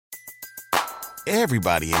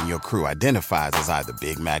Everybody in your crew identifies as either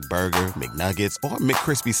Big Mac Burger, McNuggets, or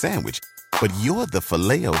McCrispy Sandwich. But you're the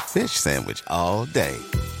Filet-O-Fish Sandwich all day.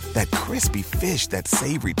 That crispy fish, that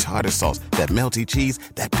savory tartar sauce, that melty cheese,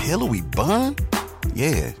 that pillowy bun.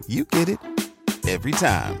 Yeah, you get it. Every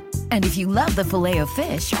time. And if you love the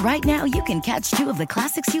Filet-O-Fish, right now you can catch two of the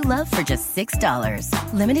classics you love for just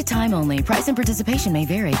 $6. Limited time only. Price and participation may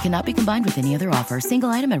vary. Cannot be combined with any other offer. Single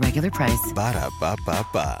item at regular price.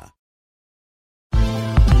 Ba-da-ba-ba-ba.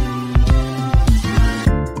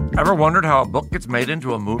 Ever wondered how a book gets made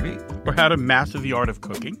into a movie? Or how to master the art of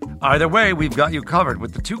cooking? Either way, we've got you covered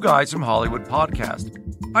with the Two Guys from Hollywood podcast.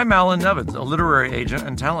 I'm Alan Nevins, a literary agent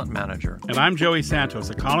and talent manager. And I'm Joey Santos,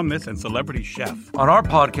 a columnist and celebrity chef. On our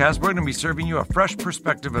podcast, we're going to be serving you a fresh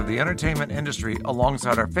perspective of the entertainment industry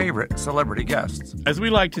alongside our favorite celebrity guests. As we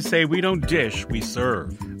like to say, we don't dish, we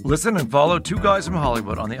serve. Listen and follow Two Guys from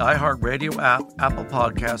Hollywood on the iHeartRadio app, Apple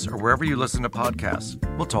Podcasts, or wherever you listen to podcasts.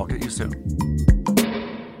 We'll talk at you soon.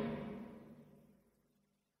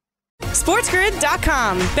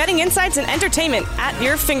 SportsGrid.com. Betting insights and entertainment at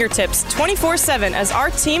your fingertips 24/7 as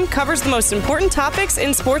our team covers the most important topics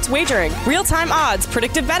in sports wagering. Real-time odds,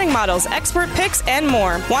 predictive betting models, expert picks, and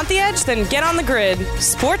more. Want the edge? Then get on the grid.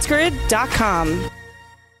 SportsGrid.com.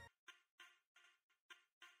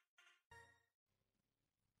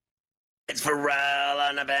 It's Pharrell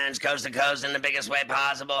on the bench, coast to coast in the biggest way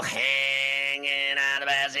possible, hanging out of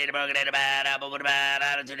bad seat, broken in a bad apple with a bad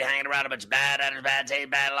attitude, hanging around a bunch of bad attitudes, bad taste,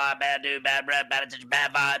 bad law, bad dude, bad breath, bad attention,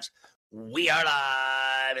 bad vibes. We are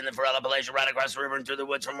live in the Pharrell Appalachian, right across the river and through the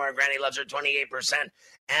woods from where Granny loves her 28%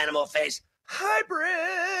 animal face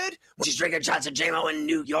hybrid. She's drinking shots of JMO in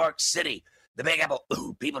New York City. The Big Apple,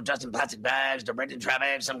 ooh, people dressed in plastic bags, directing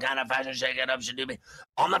traffic, some kind of fashion shake it up, should do me.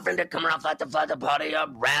 All my friends that come around, flat the party up,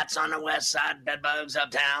 rats on the west side, bedbugs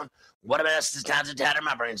uptown. What a mess, this town's a tatter,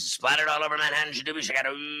 my brains splattered all over Manhattan, should do me, shake it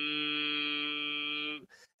up, ooh.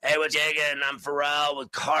 Hey, what's jiggin'? I'm Pharrell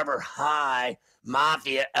with Carver High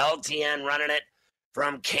Mafia, LTN running it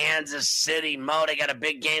from Kansas City. Mo, they got a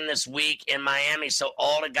big game this week in Miami, so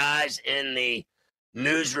all the guys in the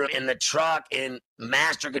newsroom, in the truck, in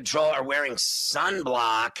master control are wearing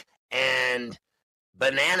sunblock and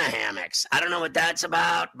banana hammocks. I don't know what that's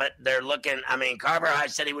about, but they're looking, I mean, Carver High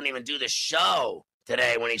said he wouldn't even do the show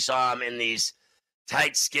today when he saw him in these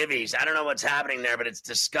tight skivvies. I don't know what's happening there, but it's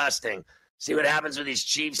disgusting. See what happens with these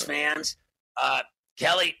Chiefs fans?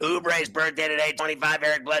 Kelly Oubre's birthday today, 25.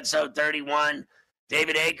 Eric Bledsoe, 31.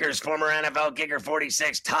 David Akers, former NFL kicker,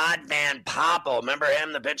 46. Todd Van Poppel, remember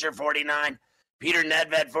him, the pitcher, 49. Peter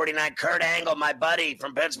Nedved, 49. Kurt Angle, my buddy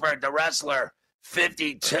from Pittsburgh, the wrestler,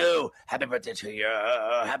 52. Happy birthday to you.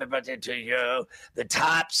 Happy birthday to you. The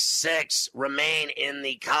top 6 remain in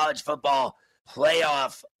the college football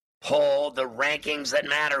playoff poll, the rankings that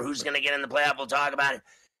matter. Who's going to get in the playoff? We'll talk about it.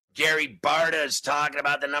 Gary Barta's talking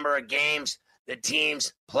about the number of games the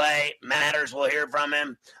teams play matters. We'll hear from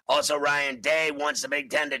him. Also, Ryan Day wants the Big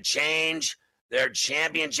Ten to change their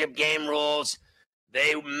championship game rules.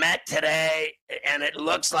 They met today, and it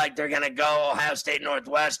looks like they're going to go Ohio State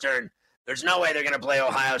Northwestern. There's no way they're going to play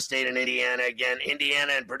Ohio State and Indiana again.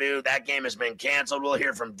 Indiana and Purdue, that game has been canceled. We'll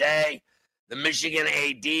hear from Day. The Michigan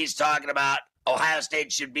AD's talking about Ohio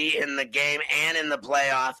State should be in the game and in the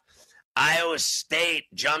playoff. Iowa State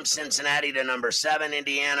jumped Cincinnati to number 7.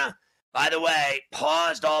 Indiana, by the way,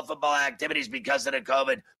 paused all football activities because of the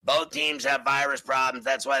COVID. Both teams have virus problems.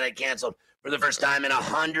 That's why they canceled for the first time in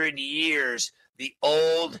 100 years. The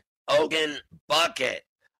old Ogun bucket.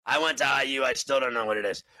 I went to IU. I still don't know what it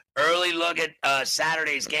is. Early look at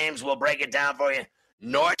Saturday's games. We'll break it down for you.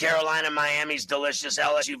 North Carolina, Miami's delicious.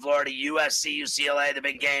 LSU, Florida, USC, UCLA, the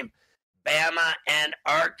big game. Bama and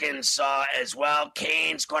Arkansas as well.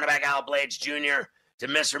 Canes, cornerback Al Blades Jr. to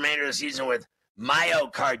miss remainder of the season with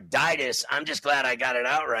myocarditis. I'm just glad I got it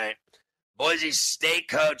out right. Boise State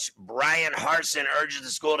coach Brian Harsin urges the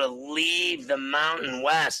school to leave the Mountain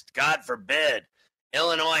West. God forbid.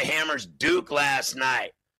 Illinois hammers Duke last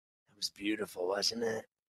night. That was beautiful, wasn't it?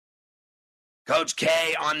 Coach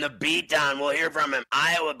K on the beatdown. We'll hear from him.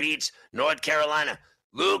 Iowa beats North Carolina.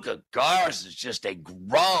 Luka Garza is just a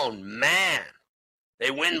grown man.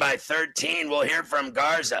 They win by 13. We'll hear from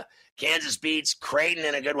Garza. Kansas beats Creighton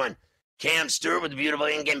in a good one. Cam Stewart with the beautiful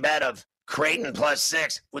in-game bet of Creighton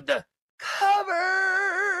 +6 with the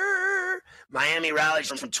cover. Miami rallies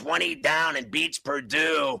from 20 down and beats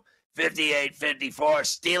Purdue 58-54,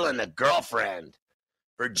 stealing the girlfriend.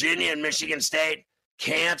 Virginia and Michigan State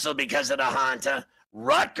canceled because of the Honta.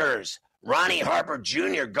 Rutgers, Ronnie Harper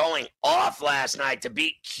Jr. going off last night to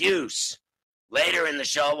beat Cuse. Later in the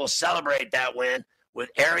show, we'll celebrate that win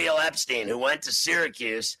with Ariel Epstein, who went to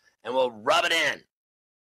Syracuse and we'll rub it in.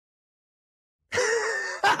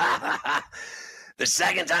 The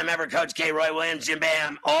second time ever, Coach K, Roy Williams, Jim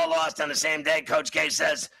Boeheim, all lost on the same day. Coach K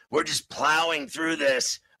says, we're just plowing through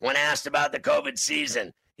this when asked about the COVID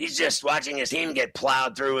season. He's just watching his team get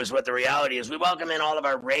plowed through is what the reality is. We welcome in all of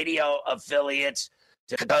our radio affiliates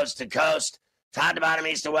to coast, top to bottom,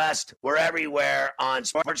 east to west. We're everywhere on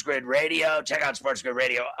Sports Grid Radio. Check out Sports Grid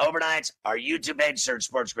Radio overnights. Our YouTube page, search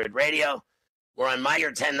Sports Grid Radio. We're on My Year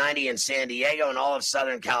 1090 in San Diego and all of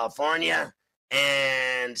Southern California.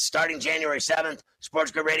 And starting January 7th, Sports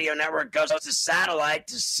Grid Radio Network goes to satellite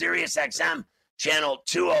to Sirius XM channel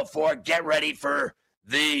 204. Get ready for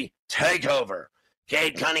the takeover.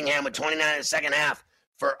 Cade Cunningham with 29 in the second half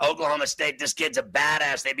for Oklahoma State. This kid's a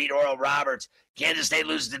badass. They beat Oral Roberts. Kansas State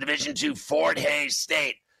loses to Division II Fort Hays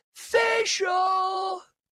State. Facial.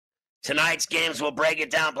 Tonight's games will break it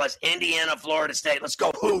down, plus Indiana, Florida State. Let's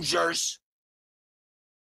go Hoosiers.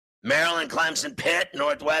 Maryland, Clemson, Pitt,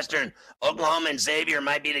 Northwestern, Oklahoma, and Xavier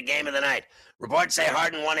might be the game of the night. Reports say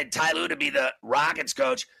Harden wanted Ty Lue to be the Rockets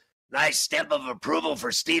coach. Nice stamp of approval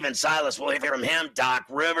for Steven Silas. We'll hear from him. Doc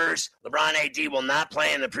Rivers. LeBron AD will not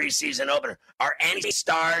play in the preseason opener. Are any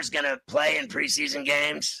stars going to play in preseason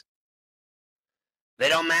games? They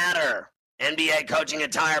don't matter. NBA coaching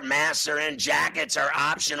attire, masks are in. Jackets are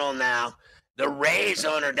optional now. The Rays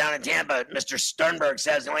owner down in Tampa, Mr. Sternberg,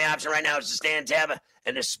 says the only option right now is to stay in Tampa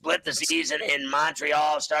and to split the season in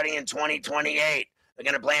Montreal starting in 2028. They're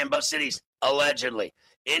going to play in both cities, allegedly.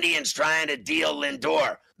 Indians trying to deal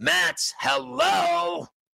Lindor. Mets, hello.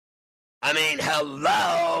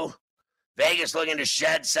 Vegas looking to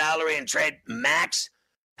shed salary and trade Max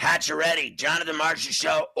Pacioretty, Jonathan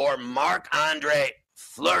Marchessault, or Marc-Andre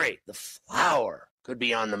Fleury. The Flower could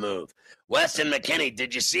be on the move. Weston McKennie,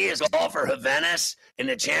 did you see his goal for Juventus in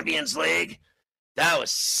the Champions League? That was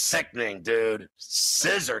sickening, dude.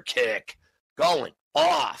 Scissor kick going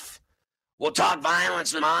off. We'll talk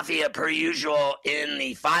violence with Mafia per usual in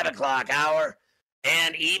the 5 o'clock hour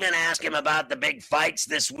and even ask him about the big fights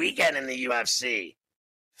this weekend in the UFC.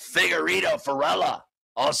 Figueiredo Ferreira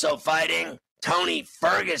also fighting Tony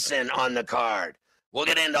Ferguson on the card. We'll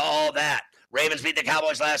get into all that. Ravens beat the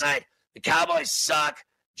Cowboys last night. The Cowboys suck.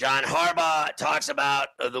 John Harbaugh talks about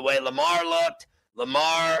the way Lamar looked.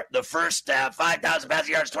 Lamar, the first 5,000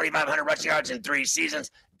 passing yards, 2,500 rushing yards in 3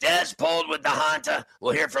 seasons. Dez pulled with the Honta.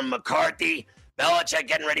 We'll hear from McCarthy. Belichick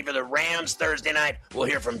getting ready for the Rams Thursday night. We'll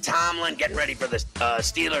hear from Tomlin getting ready for the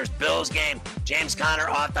Steelers-Bills game. James Conner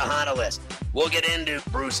off the Honda list. We'll get into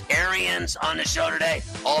Bruce Arians on the show today.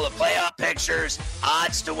 All the playoff pictures,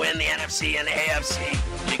 odds to win the NFC and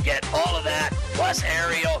AFC. You get all of that, plus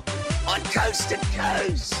Ariel on Coast to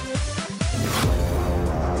Coast.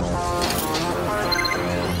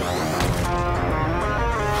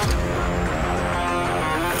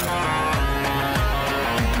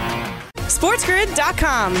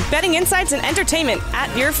 SportsGrid.com. Betting insights and entertainment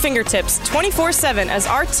at your fingertips 24/7 as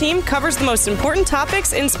our team covers the most important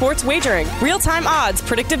topics in sports wagering. Real-time odds,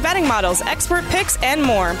 predictive betting models, expert picks, and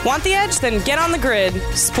more. Want the edge? Then get on the grid.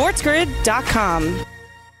 SportsGrid.com.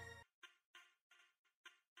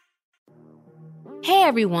 Hey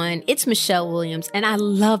everyone, it's Michelle Williams, and I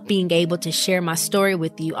love being able to share my story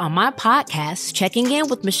with you on my podcast, Checking In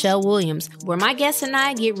with Michelle Williams, where my guests and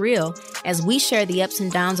I get real as we share the ups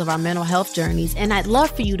and downs of our mental health journeys, and I'd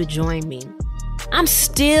love for you to join me. I'm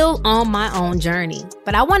still on my own journey,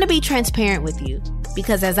 but I want to be transparent with you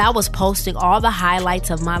because as I was posting all the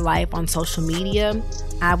highlights of my life on social media,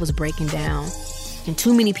 I was breaking down. And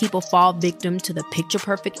too many people fall victim to the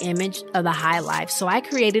picture-perfect image of the high life, so I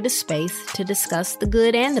created a space to discuss the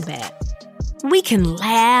good and the bad. We can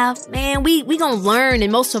laugh, man, we gonna learn,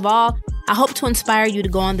 and most of all, I hope to inspire you to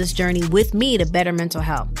go on this journey with me to better mental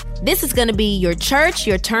health. This is gonna be your church,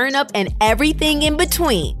 your turn-up, and everything in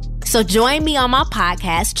between. So join me on my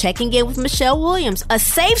podcast, Checking In with Michelle Williams, a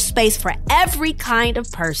safe space for every kind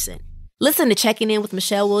of person. Listen to Checking In with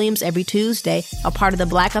Michelle Williams every Tuesday, a part of the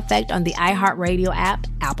Black Effect on the iHeartRadio app,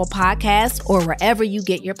 Apple Podcasts, or wherever you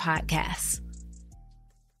get your podcasts.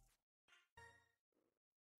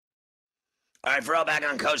 All right, for all back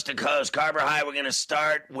on Coast to Coast, Carver High, we're going to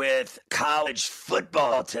start with college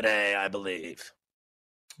football today, I believe.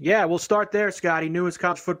 Yeah, we'll start there, Scotty. Newest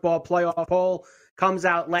college football playoff poll comes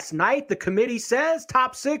out last night. The committee says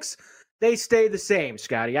top 6, they stay the same,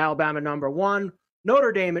 Scotty. Alabama number 1.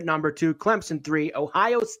 Notre Dame at number 2, Clemson 3,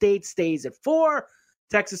 Ohio State stays at 4,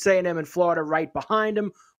 Texas A&M and Florida right behind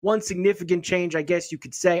them. One significant change, I guess you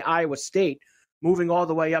could say, Iowa State moving all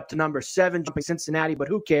the way up to number 7, jumping Cincinnati, but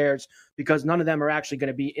who cares because none of them are actually going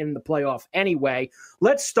to be in the playoff anyway.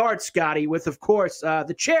 Let's start, Scotty, with, of course,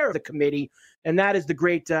 the chair of the committee, and that is the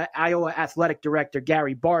great Iowa athletic director,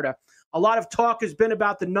 Gary Barta. A lot of talk has been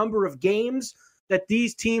about the number of games that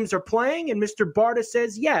these teams are playing, and Mr. Barta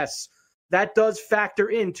says, yes, that does factor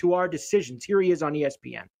into our decisions. Here he is on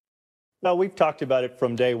ESPN. Well, we've talked about it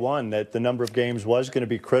from day one that the number of games was going to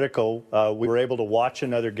be critical. We were able to watch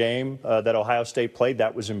another game that Ohio State played.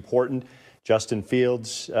 That was important. Justin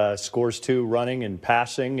Fields scores 2 running and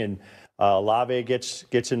passing, and Olave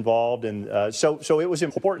gets involved. And so it was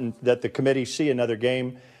important that the committee see another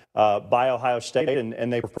game by Ohio State,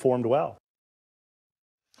 and they performed well.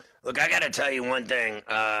 Look, I got to tell you one thing.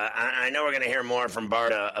 I know we're going to hear more from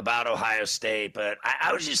Barta about Ohio State, but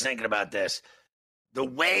I was just thinking about this. The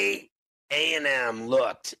way A&M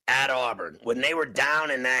looked at Auburn when they were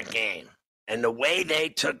down in that game, and the way they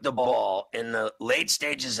took the ball in the late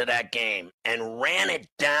stages of that game and ran it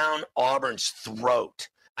down Auburn's throat.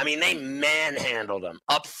 I mean, they manhandled them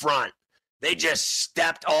up front. They just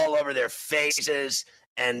stepped all over their faces,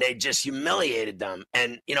 and they just humiliated them.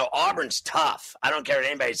 And, you know, Auburn's tough. I don't care what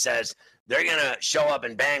anybody says. They're going to show up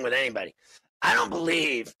and bang with anybody. I don't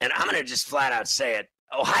believe, and I'm going to just flat out say it,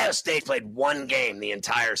 Ohio State played 1 game the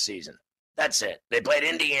entire season. That's it. They played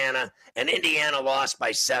Indiana, and Indiana lost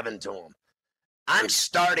by 7 to them. I'm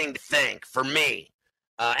starting to think, for me,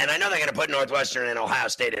 and I know they're going to put Northwestern and Ohio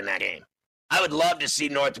State in that game. I would love to see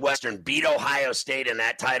Northwestern beat Ohio State in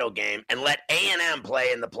that title game and let A&M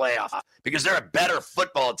play in the playoff because they're a better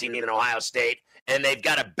football team than Ohio State, and they've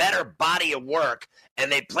got a better body of work,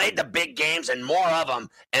 and they've played the big games and more of them,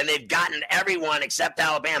 and they've gotten everyone except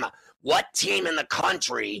Alabama. What team in the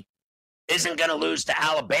country isn't going to lose to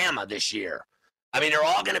Alabama this year? I mean, they're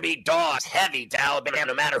all going to be dogs heavy to Alabama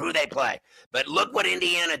no matter who they play. But look what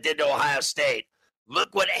Indiana did to Ohio State.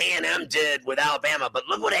 Look what A&M did with Alabama, but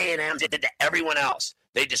look what A&M did to everyone else.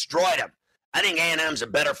 They destroyed them. I think A&M's a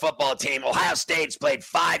better football team. Ohio State's played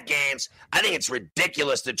 5 games. I think it's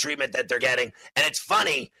ridiculous, the treatment that they're getting. And it's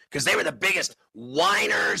funny because they were the biggest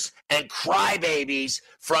whiners and crybabies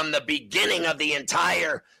from the beginning of the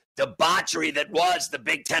entire debauchery that was the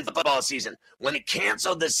Big Ten football season. When they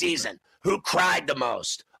canceled the season, who cried the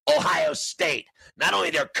most? Ohio State. Not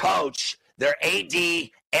only their coach, their AD,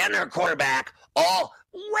 and their quarterback all,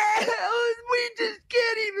 well, we just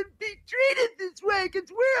can't even be treated this way because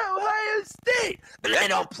we're Ohio State. And they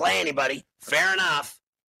don't play anybody. Fair enough,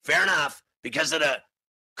 because of the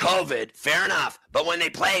COVID, fair enough. But when they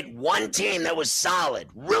played one team that was solid,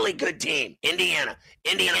 really good team, Indiana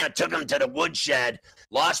took them to the woodshed,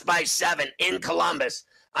 lost by 7 in Columbus.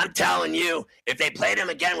 I'm telling you, if they played them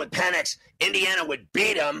again with Penix, Indiana would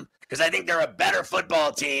beat them because I think they're a better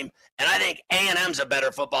football team, and I think A&M's a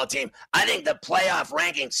better football team. I think the playoff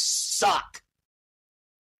rankings suck.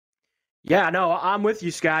 Yeah, no, I'm with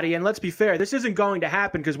you, Scotty. And let's be fair, this isn't going to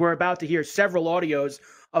happen because we're about to hear several audios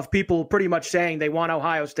of people pretty much saying they want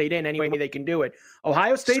Ohio State in any way they can do it.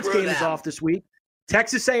 Ohio State's game is off this week.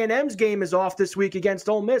 Texas A&M's game is off this week against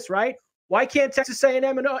Ole Miss, right? Why can't Texas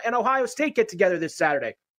A&M and Ohio State get together this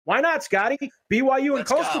Saturday? Why not, Scotty? BYU and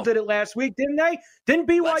Coastal did it last week, didn't they? Didn't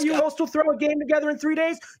BYU Coastal throw a game together in 3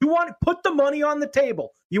 days? You want to put the money on the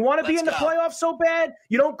table. You want to be in the playoffs so bad?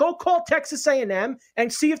 You don't go call Texas A&M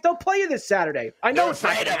and see if they'll play you this Saturday. I know it's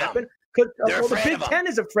not going to happen. The Big Ten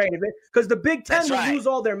is afraid of it because the Big Ten will lose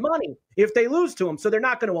all their money if they lose to them, so they're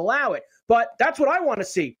not going to allow it. But that's what I want to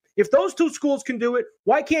see. If those 2 schools can do it,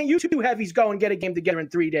 why can't you 2 heavies go and get a game together in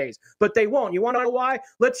 3 days? But they won't. You want to know why?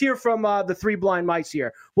 Let's hear from the 3 blind mice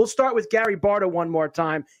here. We'll start with Gary Barta one more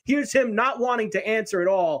time. Here's him not wanting to answer at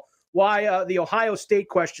all why the Ohio State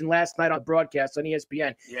question last night on the broadcast on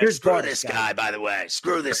ESPN. Yeah, here's screw Barta, this guy, by the way.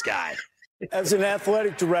 Screw this guy. As an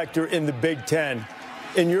athletic director in the Big Ten,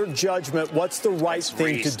 in your judgment, what's the right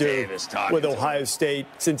thing to do with Ohio State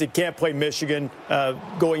since it can't play Michigan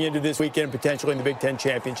going into this weekend, potentially in the Big Ten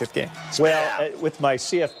championship game? Well, with my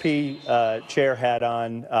CFP chair hat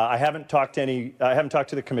on, I haven't talked to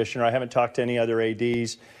the commissioner. I haven't talked to any other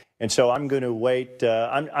ADs. And so I'm going to wait.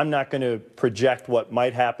 I'm not going to project what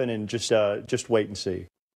might happen and just wait and see.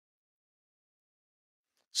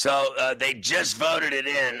 So they just voted it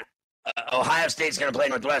in. Ohio State's going to play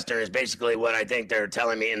Northwestern is basically what I think they're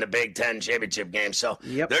telling me in the Big Ten championship game. So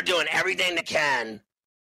they're doing everything they can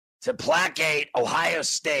to placate Ohio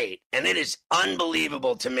State, and it is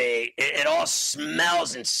unbelievable to me. It all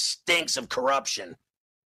smells and stinks of corruption.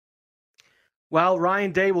 Well,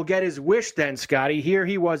 Ryan Day will get his wish then, Scotty. Here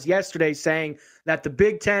he was yesterday saying that the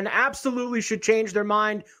Big Ten absolutely should change their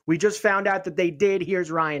mind. We just found out that they did. Here's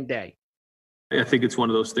Ryan Day. I think it's one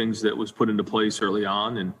of those things that was put into place early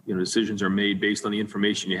on, and decisions are made based on the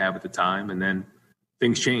information you have at the time, and then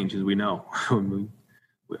things change, as we know.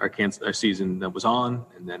 Our season that was on,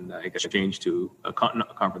 and then it got changed to a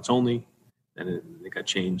conference only, and it got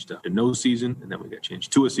changed to no season, and then we got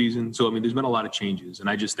changed to a season. So there's been a lot of changes, and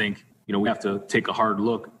I just think we have to take a hard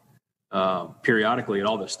look periodically at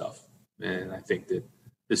all this stuff, and I think that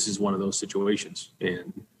this is one of those situations.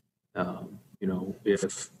 And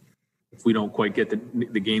if we don't quite get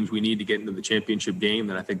the games we need to get into the championship game,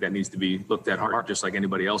 then I think that needs to be looked at hard, just like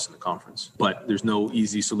anybody else in the conference. But there's no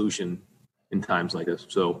easy solution in times like this.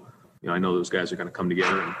 So, I know those guys are going to come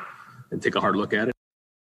together and take a hard look at it.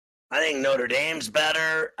 I think Notre Dame's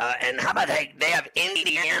better. And how about they have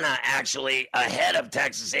Indiana actually ahead of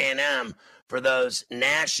Texas A&M for those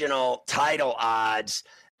national title odds.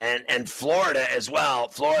 And Florida as well.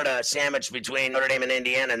 Florida sandwiched between Notre Dame and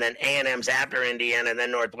Indiana, and then A&M's after Indiana, and then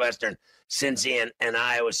Northwestern, Cincy, and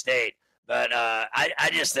Iowa State. But I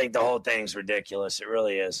just think the whole thing's ridiculous. It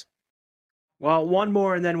really is. Well, one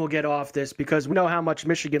more, and then we'll get off this, because we know how much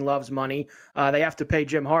Michigan loves money. They have to pay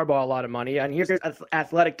Jim Harbaugh a lot of money. And here's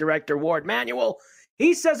athletic director Ward Manuel.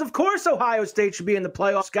 He says, of course, Ohio State should be in the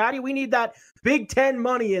playoffs. Scotty, we need that Big Ten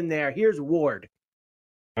money in there. Here's Ward.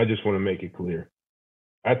 I just want to make it clear.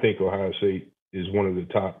 I think Ohio State is one of the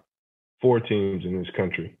top 4 teams in this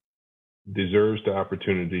country, deserves the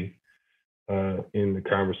opportunity in the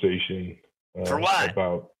conversation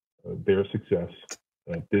about their success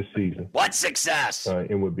this season. What success?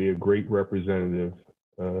 And would be a great representative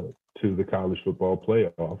to the college football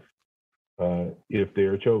playoff if they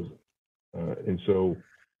are chosen. And so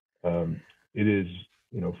it is,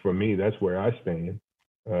 for me, that's where I stand.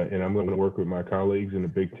 And I'm going to work with my colleagues in the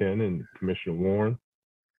Big Ten and Commissioner Warren.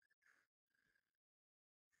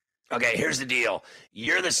 Okay, here's the deal.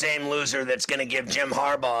 You're the same loser that's going to give Jim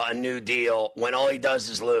Harbaugh a new deal when all he does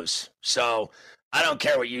is lose. So I don't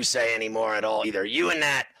care what you say anymore at all either. You and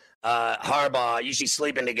that Harbaugh, you should be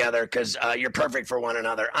sleeping together because you're perfect for one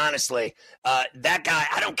another. Honestly, that guy,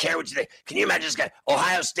 I don't care what you think. Can you imagine this guy?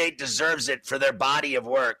 Ohio State deserves it for their body of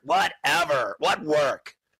work. Whatever. What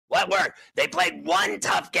work? They played one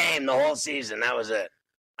tough game the whole season. That was it.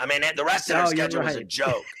 The rest of their schedule was a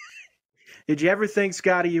joke. Did you ever think,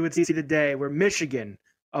 Scotty, you would see the day where Michigan,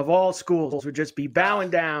 of all schools, would just be bowing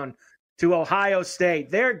down to Ohio State?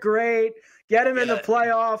 They're great. Get him in the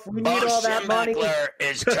playoff. We need all that money. Bo Schembechler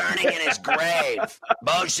is turning in his grave.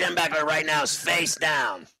 Bo Schembechler right now is face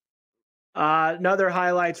down. Another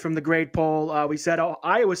highlights from the great poll. We said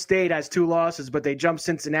Iowa State has 2 losses, but they jumped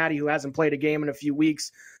Cincinnati, who hasn't played a game in a few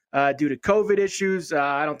weeks due to COVID issues.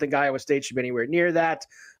 I don't think Iowa State should be anywhere near that.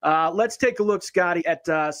 Let's take a look, Scotty,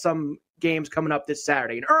 at some games coming up this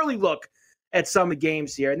Saturday. An early look at some of the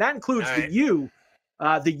games here, and that includes the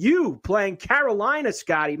U playing Carolina,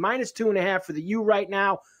 Scotty, -2.5 for the U right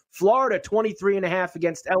now. Florida 23.5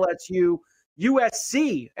 against LSU.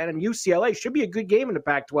 USC and UCLA should be a good game in the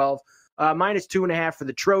Pac-12. -2.5 for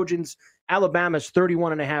the Trojans. Alabama's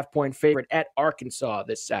 31.5-point favorite at Arkansas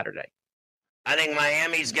this Saturday. I think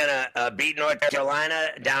Miami's going to beat North Carolina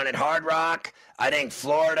down at Hard Rock. I think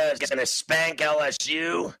Florida is going to spank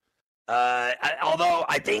LSU. Although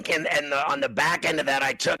I think on the back end of that,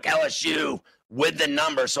 I took LSU with the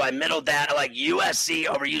number. So I middled that. I like USC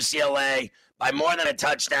over UCLA by more than a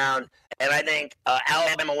touchdown. And I think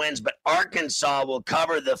Alabama wins, but Arkansas will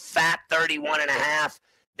cover the fat 31.5.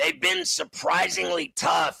 They've been surprisingly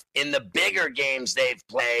tough in the bigger games they've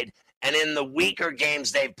played. And in the weaker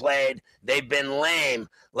games they've played, they've been lame.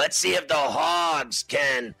 Let's see if the Hogs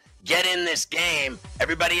can get in this game.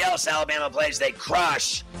 Everybody else Alabama plays, they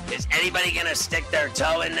crush. Is anybody going to stick their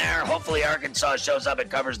toe in there? Hopefully Arkansas shows up and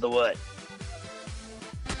covers the wood.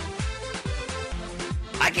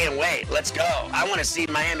 I can't wait. Let's go. I want to see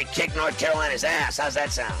Miami kick North Carolina's ass. How's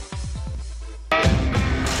that sound?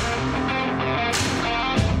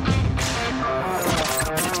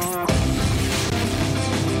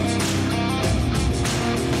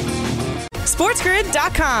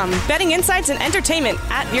 SportsGrid.com. Betting insights and entertainment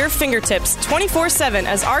at your fingertips 24/7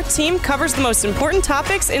 as our team covers the most important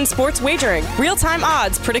topics in sports wagering. Real-time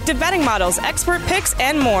odds, predictive betting models, expert picks,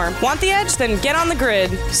 and more. Want the edge? Then get on the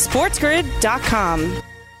grid. SportsGrid.com.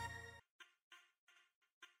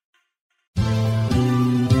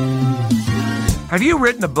 Have you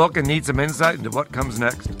written a book and need some insight into what comes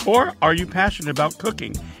next? Or are you passionate about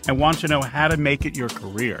cooking and want to know how to make it your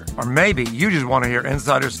career? Or maybe you just want to hear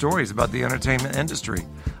insider stories about the entertainment industry.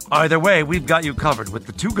 Either way, we've got you covered with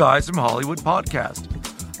the Two Guys from Hollywood podcast.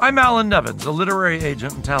 I'm Alan Nevins, a literary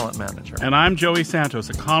agent and talent manager. And I'm Joey Santos,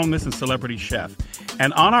 a columnist and celebrity chef.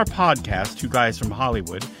 And on our podcast, Two Guys from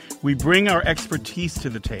Hollywood, we bring our expertise to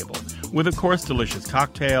the table with, of course, delicious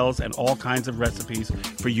cocktails and all kinds of recipes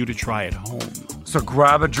for you to try at home. So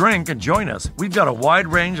grab a drink and join us. We've got a wide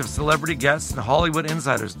range of celebrity guests and Hollywood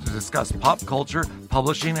insiders to discuss pop culture,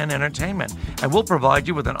 publishing, and entertainment. And we'll provide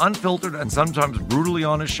you with an unfiltered and sometimes brutally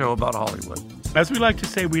honest show about Hollywood. As we like to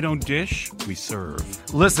say, we don't dish, we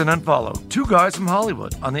serve. Listen and follow Two Guys from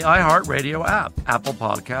Hollywood on the iHeartRadio app, Apple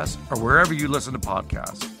Podcasts, or wherever you listen to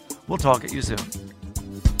podcasts. We'll talk at you soon.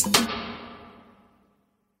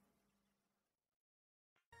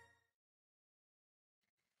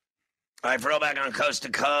 All right, throwback on Coast to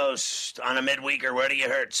Coast on a midweeker. Where do you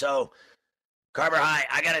hurt? So, Carver High,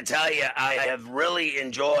 I got to tell you, I have really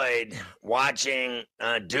enjoyed watching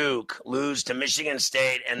Duke lose to Michigan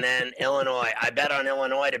State and then Illinois. I bet on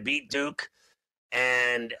Illinois to beat Duke.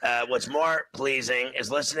 And what's more pleasing is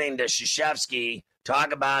listening to Krzyzewski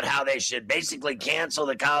talk about how they should basically cancel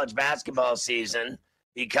the college basketball season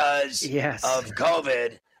because of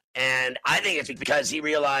COVID. And I think it's because he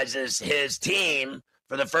realizes his team,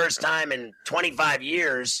 for the first time in 25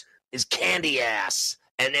 years, is candy ass.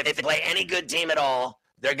 And if they play any good team at all,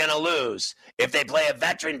 they're going to lose. If they play a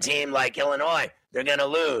veteran team like Illinois, they're going to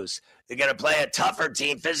lose. They're going to play a tougher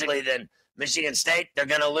team physically than Michigan State, they're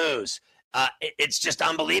going to lose. It's just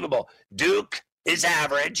unbelievable. Duke is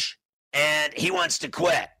average, and he wants to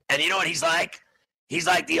quit. And you know what he's like? He's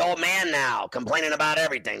like the old man now, complaining about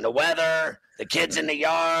everything. The weather, the kids in the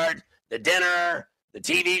yard, the dinner, the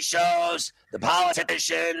TV shows, the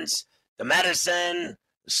politicians, the medicine,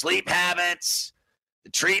 the sleep habits, the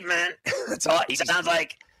treatment. That's all. He sounds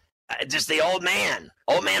like just the old man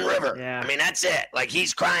River. Yeah. I mean, that's it. Like,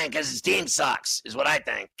 he's crying because his team sucks, is what I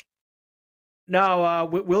think. No,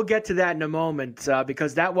 we'll get to that in a moment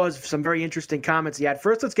because that was some very interesting comments he had.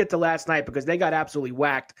 First, let's get to last night because they got absolutely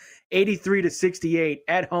whacked, 83-68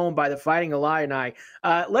 at home by the Fighting Illini.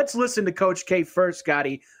 Let's listen to Coach K first,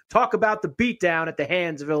 Scotty. Talk about the beatdown at the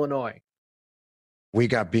hands of Illinois. We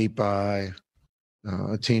got beat by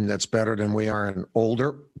a team that's better than we are and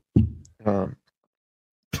older,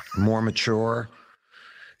 more mature,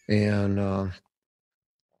 and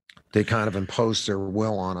they kind of imposed their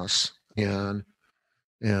will on us. And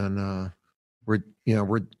we're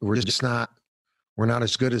just not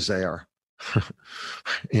as good as they are.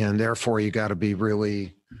 And therefore you got to be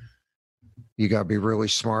really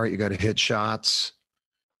smart. You got to hit shots.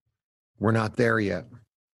 We're not there yet.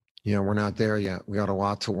 We're not there yet. We got a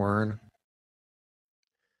lot to learn.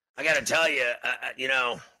 I got to tell you,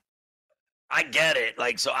 I get it.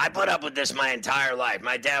 Like, so I put up with this my entire life.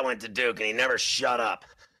 My dad went to Duke and he never shut up.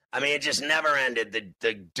 I mean, it just never ended,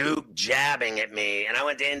 the Duke jabbing at me. And I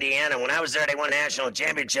went to Indiana. When I was there, they won a national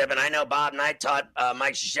championship. And I know Bob Knight taught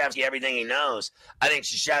Mike Krzyzewski everything he knows. I think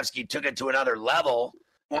Krzyzewski took it to another level.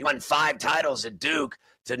 Won 5 titles at Duke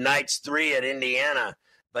to Knight's 3 at Indiana.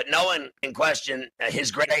 But no one can question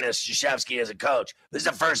his greatness, Krzyzewski, as a coach. This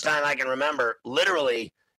is the first time I can remember,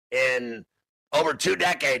 literally, in over 2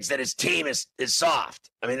 decades, that his team is soft.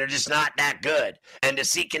 I mean, they're just not that good. And to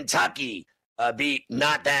see Kentucky be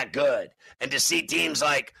not that good, and to see teams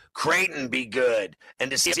like Creighton be good,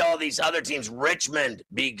 and to see all these other teams, Richmond,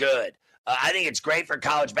 be good. I think it's great for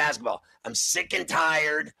college basketball. I'm sick and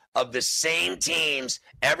tired of the same teams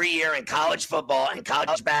every year in college football and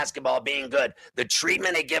college basketball being good. The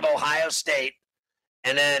treatment they give Ohio State,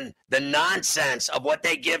 and then the nonsense of what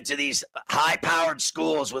they give to these high-powered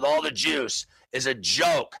schools with all the juice is a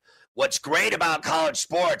joke. What's great about college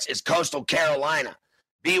sports is Coastal Carolina,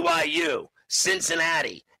 BYU,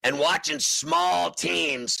 Cincinnati, and watching small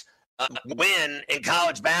teams win in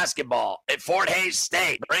college basketball at Fort Hays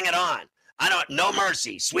State. Bring it on. No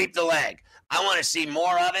mercy. Sweep the leg. I want to see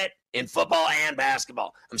more of it in football and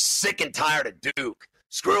basketball. I'm sick and tired of Duke.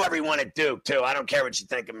 Screw everyone at Duke, too. I don't care what you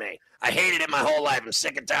think of me. I hated it my whole life. I'm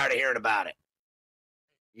sick and tired of hearing about it.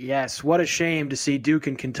 Yes, what a shame to see Duke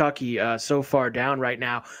and Kentucky so far down right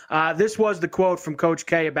now. This was the quote from Coach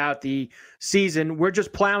K about the season. We're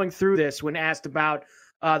just plowing through this when asked about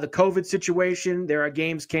the COVID situation. There are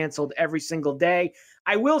games canceled every single day.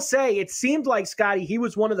 I will say it seemed like, Scotty, he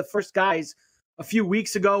was one of the first guys a few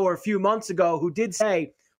weeks ago or a few months ago who did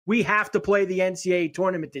say, we have to play the NCAA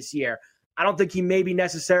tournament this year. I don't think he maybe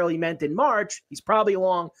necessarily meant in March. He's probably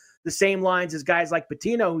along the same lines as guys like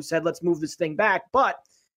Pitino who said, let's move this thing back. But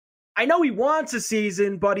I know he wants a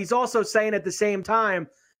season, but he's also saying at the same time,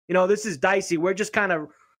 this is dicey. We're just kind of,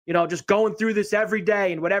 just going through this every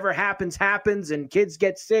day, and whatever happens, happens, and kids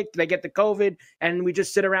get sick, they get the COVID, and we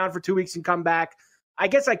just sit around for 2 weeks and come back. I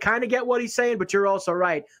guess I kind of get what he's saying, but you're also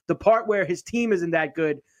right. The part where his team isn't that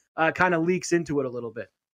good kind of leaks into it a little bit.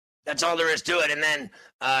 That's all there is to it. And then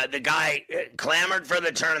the guy clamored for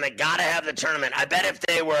the tournament, got to have the tournament. I bet if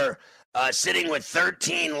they were sitting with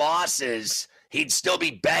 13 losses, he'd still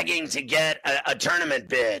be begging to get a tournament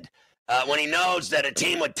bid. When he knows that a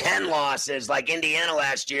team with 10 losses, like Indiana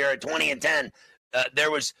last year at 20-10, they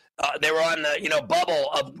were on the bubble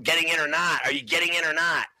of getting in or not. Are you getting in or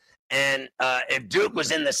not? And if Duke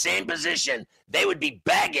was in the same position, they would be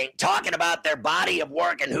begging, talking about their body of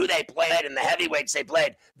work and who they played and the heavyweights they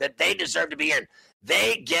played that they deserve to be in.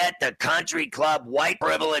 They get the country club white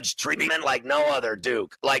privilege treatment like no other,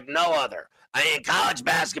 Duke, like no other. I mean, in college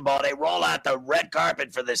basketball, they roll out the red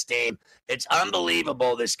carpet for this team. It's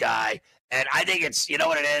unbelievable, this guy. And I think it's, you know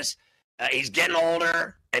what it is? He's getting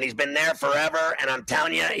older, and he's been there forever. And I'm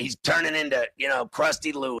telling you, he's turning into,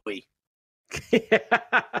 Krusty Louie.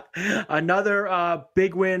 Another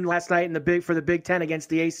big win last night for the Big Ten against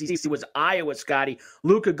the ACC was Iowa, Scotty.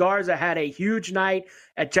 Luka Garza had a huge night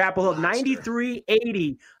at Chapel Hill, 93-80.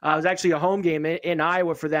 It was actually a home game in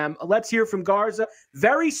Iowa for them. Let's hear from Garza.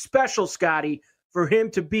 Very special, Scotty, for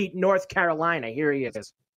him to beat North Carolina. Here he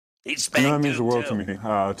is. That means the world to me.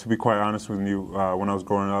 To be quite honest with you, when I was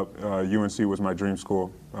growing up, UNC was my dream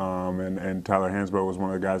school, and Tyler Hansbrough was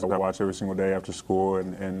one of the guys I watched every single day after school,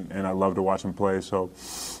 and I love to watch him play. So,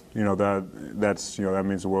 that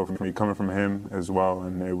means the world for me, coming from him as well.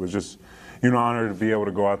 And it was just, an honor to be able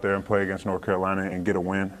to go out there and play against North Carolina and get a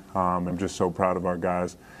win. I'm just so proud of our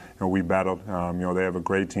guys. We battled. They have a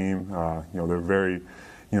great team. They're very,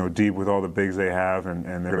 deep with all the bigs they have, and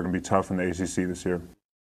they're going to be tough in the ACC this year.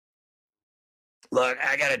 Look,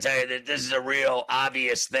 I got to tell you that this is a real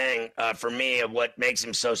obvious thing for me of what makes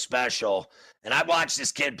him so special. And I've watched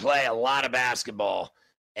this kid play a lot of basketball,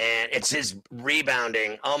 and it's his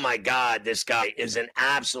rebounding. Oh, my God, this guy is an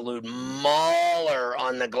absolute mauler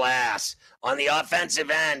on the glass. On the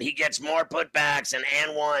offensive end, he gets more putbacks and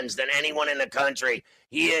ones than anyone in the country.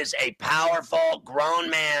 He is a powerful, grown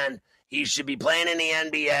man. He should be playing in the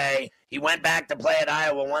NBA. He went back to play at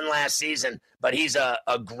Iowa one last season, but he's a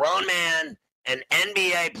grown man, an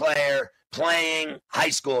NBA player playing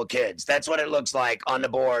high school kids. That's what it looks like on the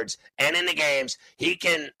boards and in the games. He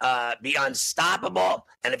can be unstoppable,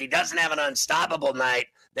 and if he doesn't have an unstoppable night,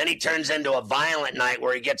 then he turns into a violent night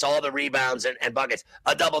where he gets all the rebounds and buckets.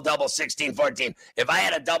 A double-double, 16-14. If I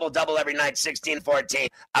had a double-double every night, 16-14,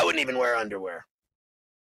 I wouldn't even wear underwear.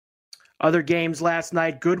 Other games last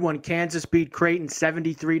night, good one. Kansas beat Creighton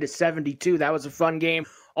 73-72. That was a fun game.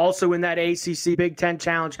 Also in that ACC Big Ten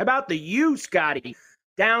Challenge. How about the U, Scotty?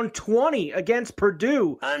 Down 20 against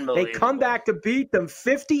Purdue. They come back to beat them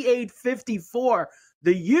 58-54.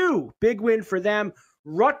 The U, big win for them.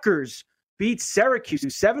 Rutgers beat Syracuse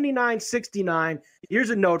 79-69.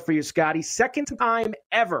 Here's a note for you, Scotty. Second time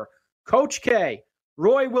ever. Coach K,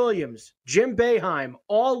 Roy Williams, Jim Boeheim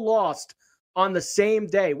all lost on the same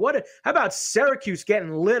day. How about Syracuse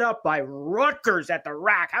getting lit up by Rutgers at the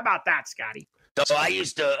rack? How about that, Scotty? So I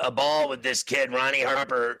used to ball with this kid, Ronnie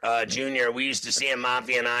Harper Jr. We used to see him,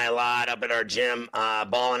 Mafia and I, a lot up at our gym,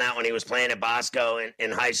 balling out when he was playing at Bosco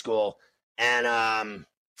in high school. And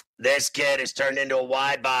this kid has turned into a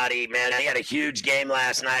wide body, man. He had a huge game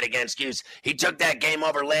last night against Cuse. He took that game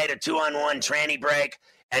over late, a 2-on-1 tranny break,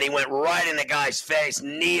 and he went right in the guy's face,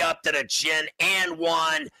 knee up to the chin, and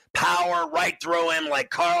one, power right through him like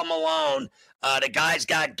Karl Malone. The guy's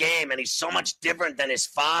got game, and he's so much different than his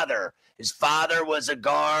father. His father was a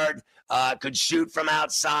guard, could shoot from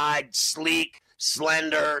outside, sleek,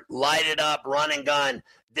 slender, lighted up, run and gun.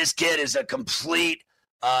 This kid is a complete,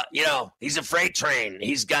 he's a freight train.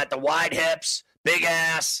 He's got the wide hips, big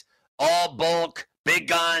ass, all bulk, big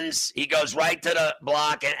guns. He goes right to the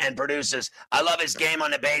block and produces. I love his game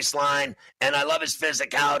on the baseline, and I love his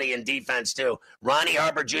physicality and defense, too. Ronnie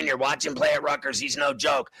Harper Jr., watch him play at Rutgers. He's no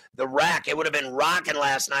joke. The rack, it would have been rocking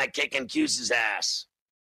last night, kicking Cuse's ass.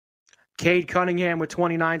 Cade Cunningham with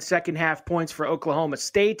 29 second-half points for Oklahoma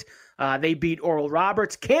State. They beat Oral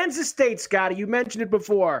Roberts. Kansas State, Scotty, you mentioned it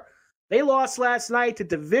before. They lost last night to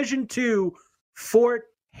Division II Fort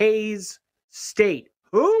Hays State.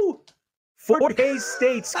 Who? Fort Hays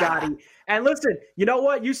State, Scotty. And listen, you know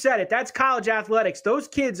what? You said it. That's college athletics. Those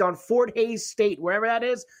kids on Fort Hays State, wherever that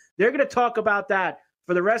is, they're going to talk about that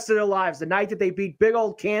for the rest of their lives, the night that they beat big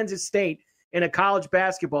old Kansas State in a college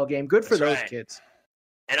basketball game. Good for those kids.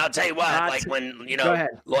 And I'll tell you what, when,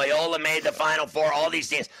 Loyola made the Final Four, all these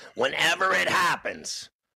teams, whenever it happens,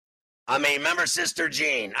 I mean, remember Sister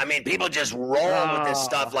Jean? I mean, people just roll with this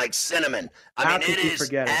stuff like cinnamon. I mean, it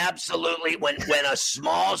is absolutely when a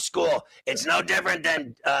small school. It's no different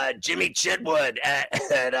than Jimmy Chitwood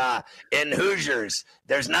in Hoosiers.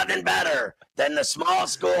 There's nothing better than the small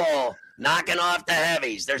school knocking off the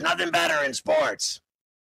heavies. There's nothing better in sports.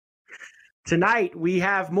 Tonight we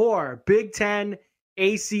have more Big Ten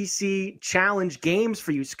ACC Challenge games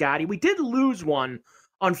for you, Scotty. We did lose one,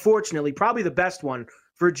 unfortunately, probably the best one.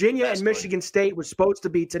 Virginia and Michigan State was supposed to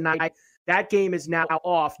be tonight. That game is now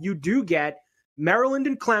off. You do get Maryland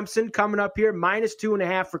and Clemson coming up here,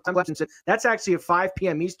 -2.5 for Clemson. That's actually a 5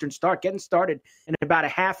 p.m. Eastern start, getting started in about a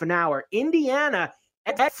half an hour. Indiana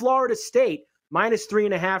at Florida State,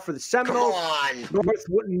 -3.5 for the Seminoles.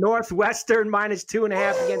 Northwestern,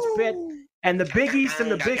 -2.5 against Pitt. And the Big East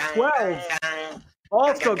and the Big 12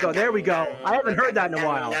 also go. There we go. I haven't heard that in a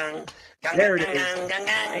while. There it is.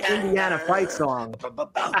 The Indiana fight song.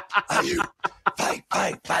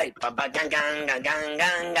 Fight.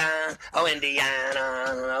 Oh,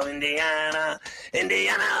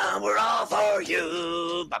 Indiana, we're all for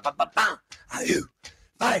you.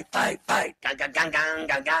 Fight.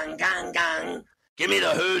 Give me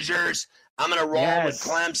the Hoosiers. I'm going to roll with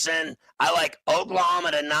Clemson. I like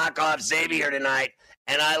Oklahoma to knock off Xavier tonight,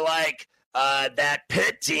 and I like that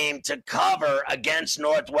Pitt team to cover against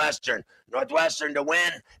Northwestern. Northwestern to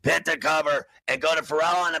win, Pitt to cover, and go to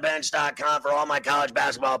ForelOnTheBench.com for all my college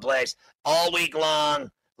basketball plays all week long,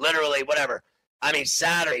 literally, whatever. I mean,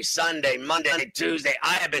 Saturday, Sunday, Monday, Tuesday.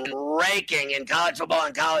 I have been raking in college football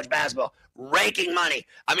and college basketball, raking money.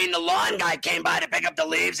 I mean, the lawn guy came by to pick up the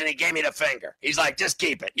leaves, and he gave me the finger. He's like, just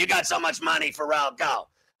keep it. You got so much money, Pharrell, go.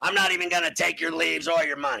 I'm not even going to take your leaves or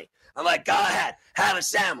your money. I'm like, go ahead, have a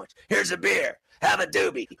sandwich. Here's a beer. Have a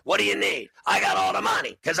doobie. What do you need? I got all the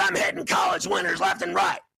money because I'm hitting college winners left and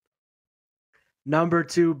right. Number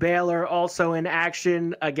 2, Baylor also in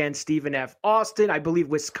action against Stephen F. Austin. I believe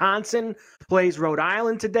Wisconsin plays Rhode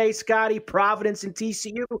Island today, Scotty. Providence and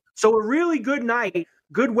TCU. So a really good night.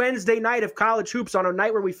 Good Wednesday night of college hoops on a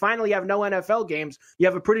night where we finally have no NFL games. You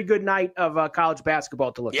have a pretty good night of college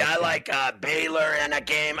basketball to look at. Yeah, I like Baylor in that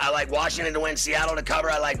game. I like Washington to win, Seattle to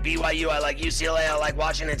cover. I like BYU. I like UCLA. I like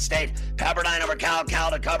Washington State. Pepperdine over Cal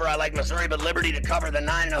to cover. I like Missouri, but Liberty to cover the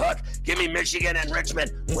 9 and a hook. Give me Michigan and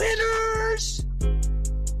Richmond. Winners!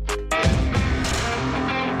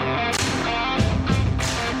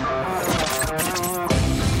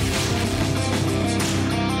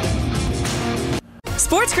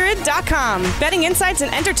 SportsGrid.com. Betting insights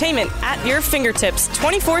and entertainment at your fingertips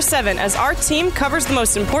 24/7 as our team covers the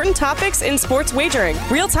most important topics in sports wagering.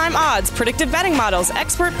 Real-time odds, predictive betting models,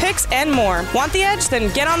 expert picks, and more. Want the edge?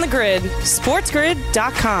 Then get on the grid.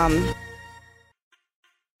 SportsGrid.com.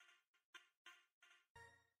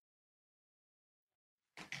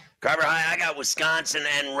 Carver High, I got Wisconsin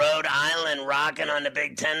and Rhode Island rocking on the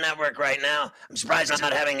Big Ten Network right now. I'm surprised I'm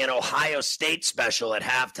not having an Ohio State special at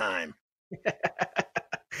halftime.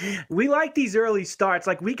 We like these early starts.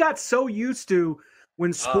 Like, we got so used to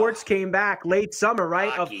when sports came back late summer, right?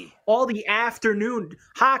 Hockey. Of all the afternoon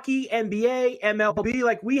hockey, NBA, MLB.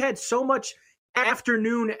 Like, we had so much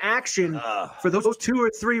afternoon action for those 2 or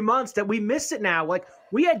 3 months that we miss it now. Like,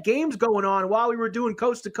 we had games going on while we were doing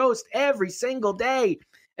coast to coast every single day.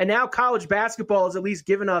 And now college basketball has at least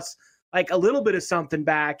given us like a little bit of something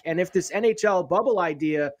back. And if this NHL bubble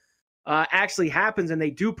idea actually happens and they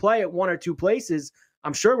do play at 1 or 2 places,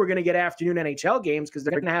 I'm sure we're going to get afternoon NHL games because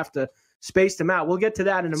they're going to have to space them out. We'll get to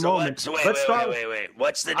that in a moment. Wait.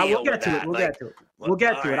 What's the deal? We'll get to it. We'll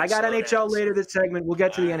get to it. I got NHL later this segment. We'll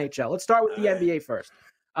get to the NHL. Let's start with the NBA first.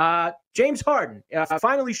 James Harden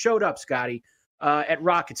finally showed up, Scotty, at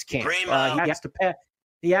Rockets camp.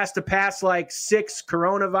 He has to pass like 6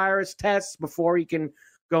 coronavirus tests before he can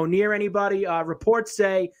go near anybody. Reports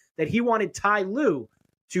say that he wanted Ty Lue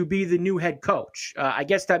to be the new head coach. I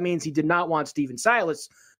guess that means he did not want Stephen Silas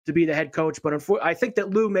to be the head coach, but I think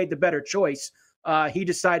that Lue made the better choice. He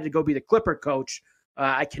decided to go be the Clipper coach.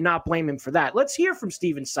 I cannot blame him for that. Let's hear from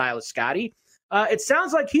Stephen Silas, Scotty. It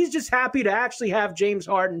sounds like he's just happy to actually have James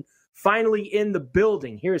Harden finally in the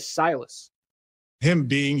building. Here's Silas. Him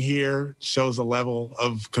being here shows a level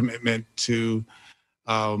of commitment to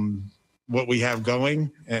what we have going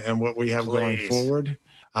and what we have going forward.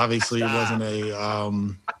 Obviously, it wasn't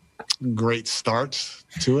a great start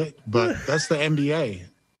to it, but that's the NBA.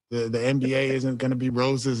 The NBA isn't going to be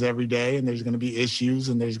roses every day, and there's going to be issues,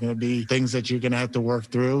 and there's going to be things that you're going to have to work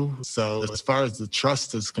through. So as far as the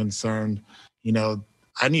trust is concerned, you know,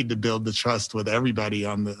 I need to build the trust with everybody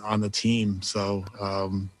on the team. So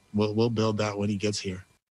we'll build that when he gets here.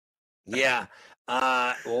 Yeah.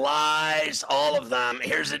 Lies, all of them.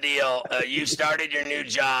 Here's the deal. You started your new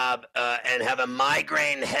job and have a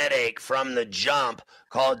migraine headache from the jump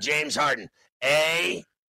called James Harden. A,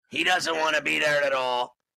 he doesn't want to be there at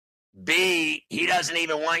all. B, he doesn't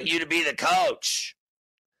even want you to be the coach.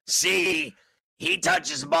 C, he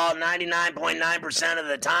touches the ball 99.9% of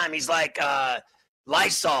the time. He's like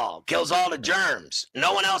Lysol, kills all the germs.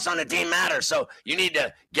 No one else on the team matters. So you need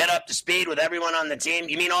to get up to speed with everyone on the team.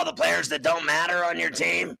 You mean all the players that don't matter on your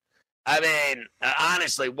team? I mean,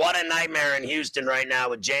 honestly, what a nightmare in Houston right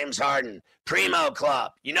now with James Harden. Primo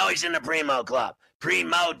Club. You know he's in the Primo Club.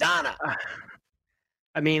 Primo Donna.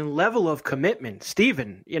 I mean, level of commitment.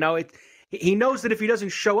 Steven, he knows that if he doesn't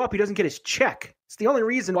show up, he doesn't get his check. It's the only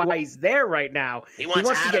reason why he's there right now. He wants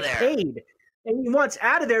to get paid. And he wants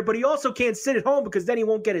out of there, but he also can't sit at home because then he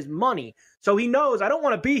won't get his money. So he knows, I don't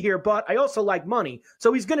want to be here, but I also like money.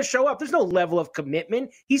 So he's going to show up. There's no level of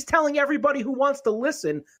commitment. He's telling everybody who wants to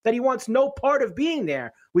listen that he wants no part of being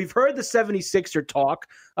there. We've heard the 76er talk.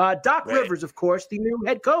 Doc Rivers, of course, the new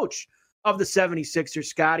head coach of the 76ers,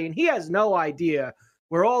 Scotty, and he has no idea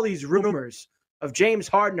where all these rumors of James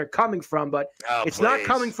Harden are coming from, but not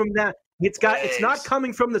coming from that. It's not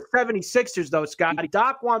coming from the 76ers, though, Scotty.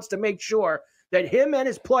 Doc wants to make sure that him and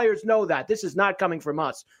his players know that this is not coming from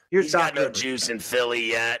us. He's got no juice in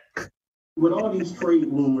Philly yet. With all these trade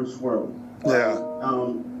rumors swirling,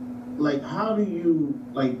 how do you,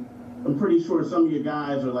 I'm pretty sure some of your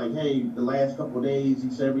guys are like, hey, the last couple of days, he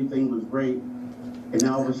said everything was great, and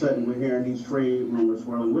now all of a sudden we're hearing these trade rumors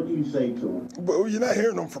swirling. What do you say to them? Well, you're not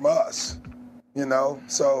hearing them from us,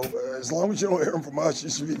 so as long as you don't hear them from us, you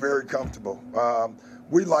should be very comfortable.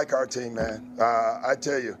 We like our team, man. I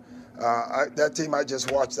tell you, that team I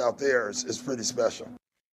just watched out there is pretty special.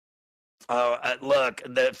 Look,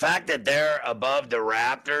 the fact that they're above the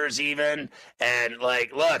Raptors even, and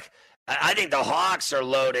look, I think the Hawks are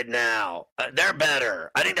loaded now. They're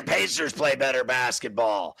better. I think the Pacers play better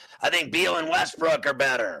basketball. I think Beal and Westbrook are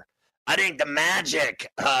better. I think the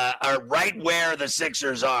Magic are right where the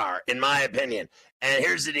Sixers are, in my opinion. And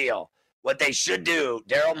here's the deal. What they should do,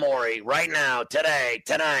 Daryl Morey, right now,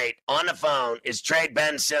 tonight, on the phone, is trade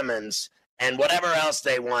Ben Simmons and whatever else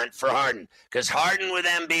they want for Harden. Because Harden with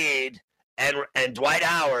Embiid and Dwight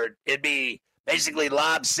Howard, it'd be basically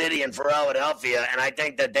Lob City in Philadelphia, and I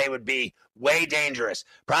think that they would be way dangerous.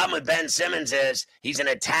 Problem with Ben Simmons is he's an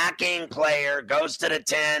attacking player, goes to the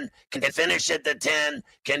 10, can finish at the 10,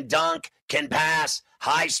 can dunk, can pass,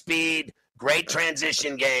 high speed, great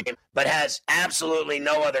transition game, but has absolutely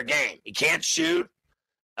no other game. He can't shoot.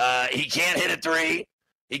 He can't hit a three.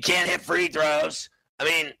 He can't hit free throws. I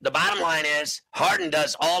mean, the bottom line is Harden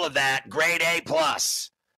does all of that, grade A+,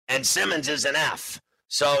 and Simmons is an F.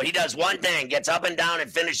 So he does one thing, gets up and down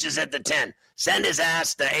and finishes at the 10. Send his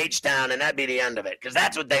ass to H-Town, and that'd be the end of it, because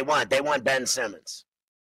that's what they want. They want Ben Simmons.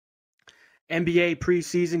 NBA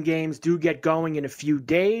preseason games do get going in a few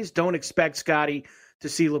days. Don't expect, Scotty, to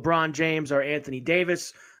see LeBron James or Anthony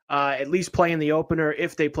Davis at least play in the opener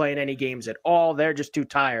if they play in any games at all. They're just too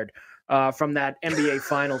tired from that NBA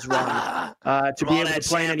Finals run to be able to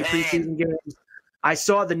play in any preseason games. I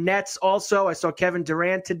saw the Nets also. I saw Kevin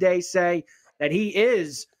Durant today say that he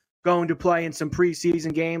is going to play in some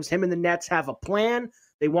preseason games. Him and the Nets have a plan.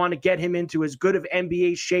 They want to get him into as good of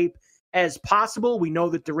NBA shape as possible. We know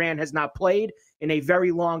that Durant has not played in a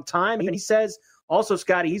very long time. And he says also,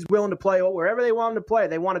 Scotty, he's willing to play wherever they want him to play.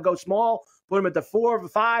 They want to go small, put him at the 4 or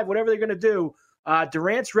 5, whatever they're going to do.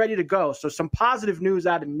 Durant's ready to go. So some positive news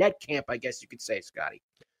out of net camp, I guess you could say, Scotty.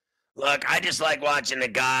 Look, I just like watching a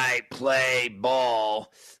guy play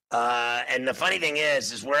ball. And the funny thing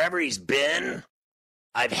is wherever he's been,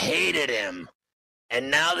 I've hated him.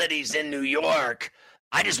 And now that he's in New York,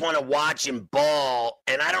 I just want to watch him ball,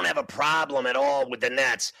 and I don't have a problem at all with the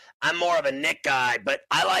Nets. I'm more of a Knick guy, but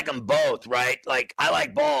I like them both, right? I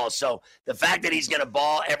like ball. So the fact that he's going to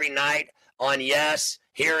ball every night on Yes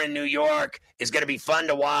here in New York is going to be fun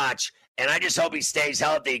to watch, and I just hope he stays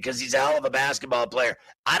healthy because he's a hell of a basketball player.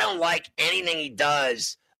 I don't like anything he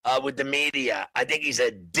does with the media. I think he's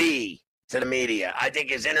a D to the media. I think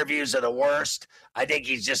his interviews are the worst. I think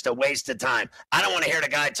he's just a waste of time. I don't want to hear the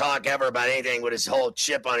guy talk ever about anything with his whole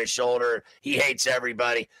chip on his shoulder. He hates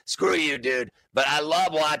everybody. Screw you, dude. But I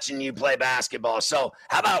love watching you play basketball. So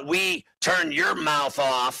how about we turn your mouth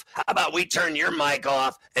off? How about we turn your mic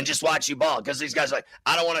off and just watch you ball? Because these guys are like,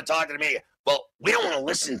 I don't want to talk to the media. Well, we don't want to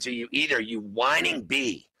listen to you either, you whining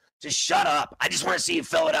bee. Just shut up. I just want to see you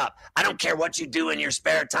fill it up. I don't care what you do in your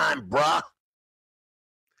spare time, bruh.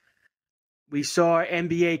 We saw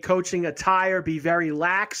NBA coaching attire be very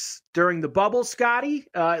lax during the bubble, Scotty.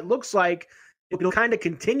 It looks like it'll kind of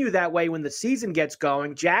continue that way when the season gets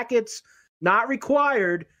going. Jackets not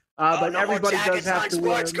required, but everybody does have to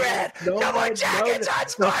wear. No more jackets on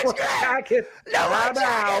Sports Grid. No more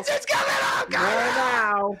jackets. It's coming up.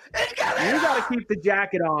 It's coming You got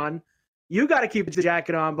to keep the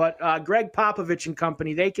jacket on. But Greg Popovich and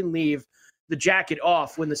company, they can leave the jacket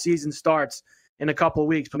off when the season starts in a couple of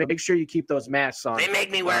weeks, but make sure you keep those masks on. They make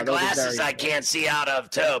me wear glasses I can't see out of,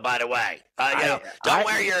 too, by the way. Don't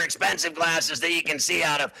wear your expensive glasses that you can see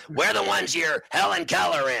out of. Wear the ones you're Helen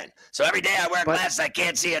Keller in. So every day I wear glasses, I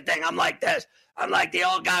can't see a thing. I'm like this. I'm like the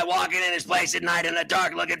old guy walking in his place at night in the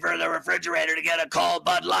dark looking for the refrigerator to get a cold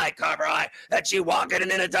Bud Light, Carver High. That's you walking in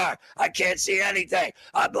the dark. I can't see anything.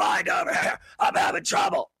 I'm blind over here. I'm having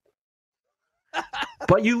trouble.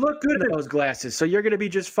 But you look good in those glasses, so you're going to be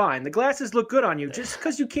just fine. The glasses look good on you just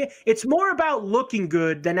because you can't. It's more about looking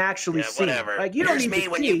good than actually seeing. Whatever. Like, you don't need to see.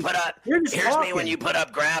 Here's me when you put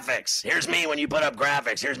up graphics. Here's me when you put up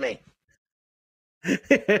graphics. Here's me.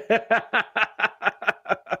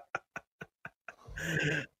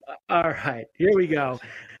 All right, here we go.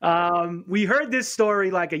 We heard this story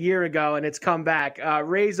like a year ago, and it's come back.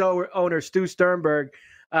 Rays owner Stu Sternberg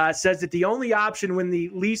says that the only option when the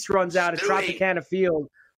lease runs out at Tropicana Field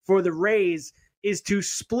for the Rays is to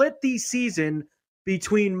split the season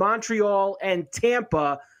between Montreal and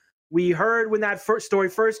Tampa. We heard when that story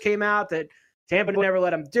first came out that Tampa would never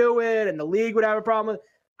let him do it, and the league would have a problem.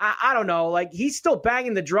 I don't know. Like, he's still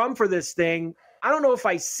banging the drum for this thing. I don't know if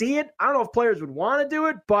I see it. I don't know if players would want to do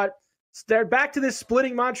it, but they're back to this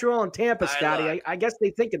splitting Montreal and Tampa, Scotty. I guess they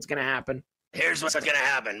think it's going to happen. Here's what's going to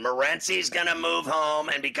happen. Morency's going to move home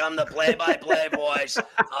and become the play-by-play voice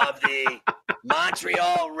of the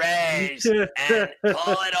Montreal Rays and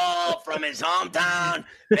call it all from his hometown.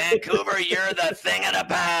 Vancouver, you're the thing of the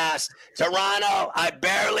past. Toronto, I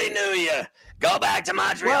barely knew you. Go back to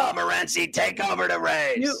Montreal, Morency. Take over the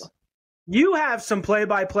Rays. You have some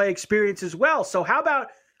play-by-play experience as well. So how about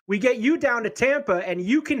we get you down to Tampa and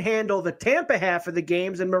you can handle the Tampa half of the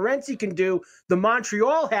games and Morency can do the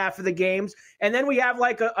Montreal half of the games. And then we have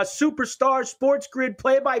like a superstar Sports Grid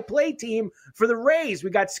play-by-play team for the Rays.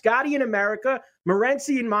 We got Scotty in America,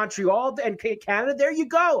 Morency in Montreal, and Canada. There you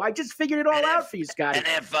go. I just figured it all out for you, Scotty. And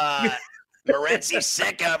if Morency's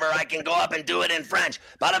sick of her, I can go up and do it in French.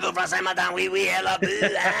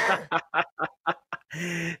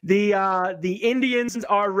 The Indians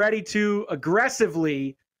are ready to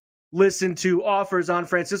aggressively listen to offers on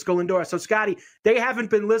Francisco Lindor. So, Scotty, they haven't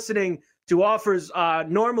been listening to offers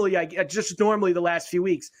normally the last few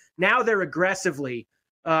weeks. Now they're aggressively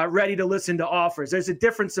ready to listen to offers. There's a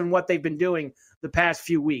difference in what they've been doing the past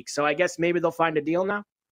few weeks. So I guess maybe they'll find a deal now.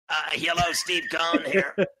 Hello, Steve Cohn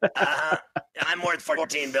here. I'm worth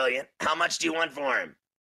 $14 billion. How much do you want for him?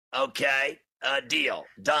 Okay. Deal.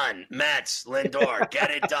 Done. Mets, Lindor,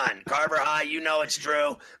 get it done. Carver High, you know it's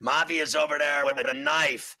true. Mafia's over there with a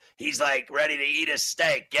knife. He's like ready to eat a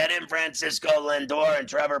steak. Get him Francisco Lindor and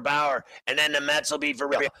Trevor Bauer, and then the Mets will be for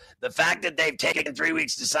real. The fact that they've taken 3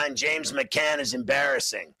 weeks to sign James McCann is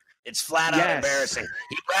embarrassing. It's flat out embarrassing.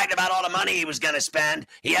 He bragged about all the money he was going to spend.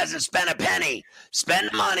 He hasn't spent a penny.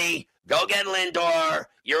 Spend the money. Go get Lindor.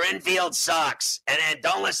 Your infield sucks. And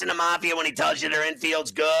don't listen to Mafia when he tells you their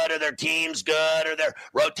infield's good or their team's good or their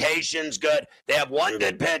rotation's good. They have one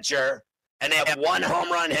good pitcher, and they have one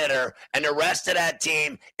home run hitter, and the rest of that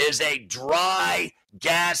team is a dry,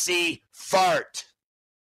 gassy fart.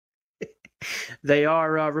 They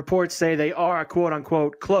are, reports say they are,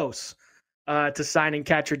 quote-unquote, close to signing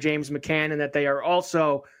catcher James McCann, and that they are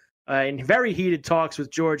also in very heated talks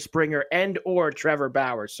with George Springer and or Trevor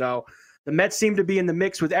Bauer. So the Mets seem to be in the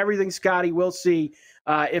mix with everything, Scotty. We'll see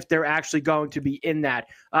if they're actually going to be in that.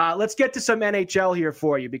 Let's get to some NHL here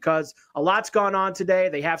for you because a lot's gone on today.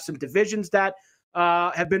 They have some divisions that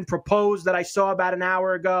have been proposed that I saw about an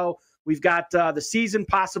hour ago. We've got the season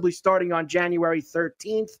possibly starting on January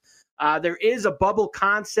 13th. There is a bubble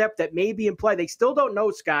concept that may be in play. They still don't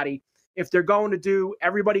know, Scotty, if they're going to do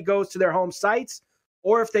everybody goes to their home sites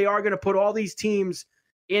or if they are going to put all these teams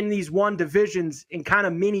in these one divisions in kind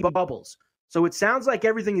of mini bubbles. So it sounds like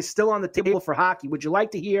everything is still on the table for hockey. Would you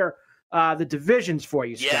like to hear the divisions for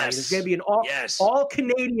you, Scotty? Yes. There's going to be an all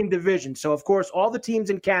Canadian division. So, of course, all the teams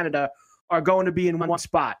in Canada are going to be in one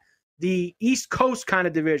spot. The East Coast kind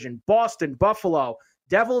of division, Boston, Buffalo,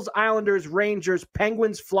 Devils, Islanders, Rangers,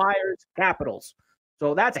 Penguins, Flyers, Capitals.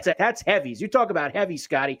 So that's heavies. You talk about heavies,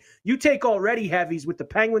 Scotty. You take already heavies with the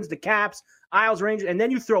Penguins, the Caps, Isles, Rangers, and then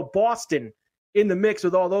you throw Boston in the mix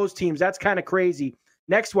with all those teams. That's kind of crazy.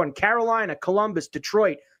 Next one, Carolina, Columbus,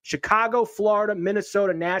 Detroit, Chicago, Florida,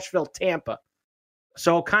 Minnesota, Nashville, Tampa.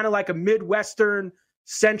 So kind of like a Midwestern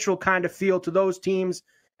Central kind of feel to those teams.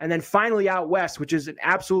 And then finally out west, which is an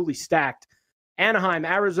absolutely stacked. Anaheim,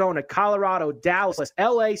 Arizona, Colorado, Dallas,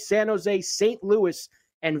 LA, San Jose, St. Louis,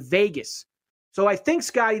 and Vegas. So I think,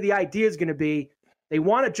 Scotty, the idea is going to be they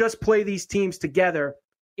want to just play these teams together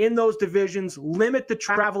in those divisions, limit the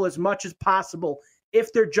travel as much as possible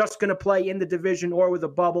if they're just going to play in the division or with a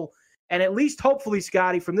bubble. And at least, hopefully,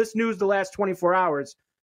 Scotty, from this news the last 24 hours,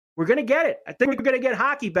 we're going to get it. I think we're going to get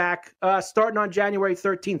hockey back starting on January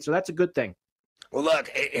 13th, so that's a good thing. Well, look,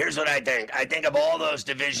 here's what I think. I think of all those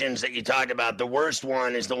divisions that you talked about, the worst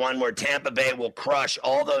one is the one where Tampa Bay will crush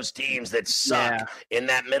all those teams that suck in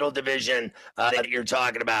that middle division that you're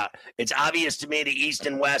talking about. It's obvious to me the East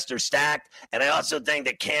and West are stacked, and I also think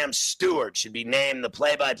that Cam Stewart should be named the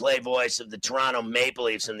play-by-play voice of the Toronto Maple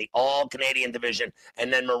Leafs in the all-Canadian division,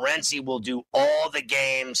 and then Morency will do all the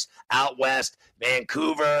games out west,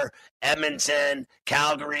 Vancouver, Edmonton,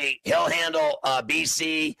 Calgary. He'll handle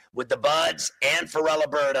BC with the Buds and Pharrell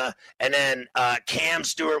Alberta. And then Cam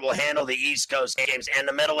Stewart will handle the East Coast games and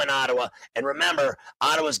the middle in Ottawa. And remember,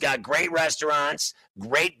 Ottawa's got great restaurants,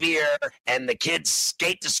 great beer, and the kids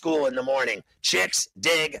skate to school in the morning. Chicks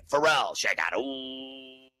dig Pharrell. Check out.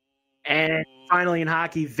 Ooh. And finally in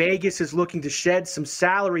hockey, Vegas is looking to shed some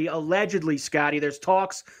salary, allegedly, Scotty. There's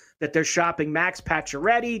talks that they're shopping Max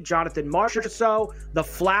Pacioretty, Jonathan Marchessault, the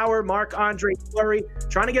Flower, Marc-Andre Fleury,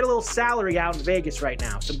 trying to get a little salary out in Vegas right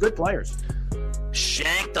now. Some good players.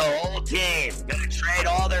 Shank the whole team. Gonna trade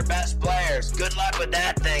all their best players. Good luck with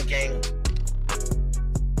that thinking.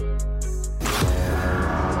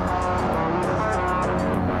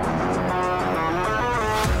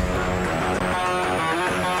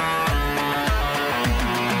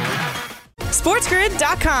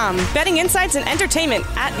 SportsGrid.com. Betting insights and entertainment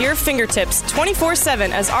at your fingertips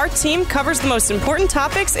 24/7 as our team covers the most important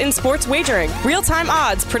topics in sports wagering. Real-time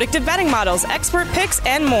odds, predictive betting models, expert picks,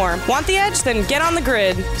 and more. Want the edge? Then get on the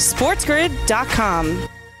grid. SportsGrid.com.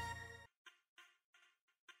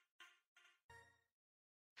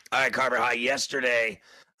 All right, Carver High. Yesterday,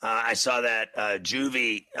 I saw that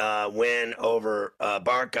Juvie win over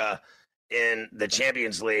Barca in the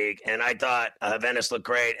Champions League, and I thought Venice looked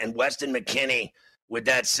great. And Weston McKennie with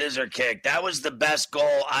that scissor kick, that was the best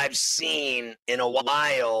goal I've seen in a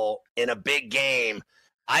while in a big game.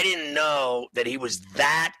 I didn't know that he was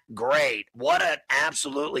that great. What an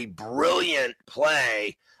absolutely brilliant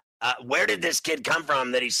play. Where did this kid come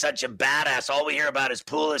from that he's such a badass? All we hear about is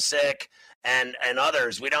Pulisic and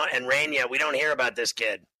others. And Rania. We don't hear about this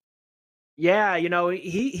kid. Yeah, you know,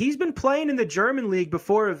 he's been playing in the German league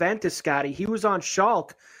before Juventus, Scotty. He was on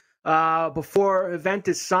Schalke before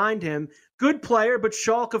Juventus signed him. Good player, but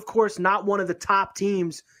Schalke, of course, not one of the top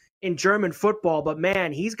teams in German football. But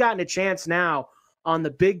man, he's gotten a chance now on the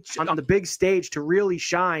big stage to really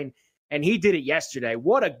shine, and he did it yesterday.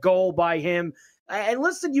 What a goal by him! And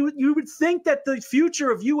listen, you would think that the future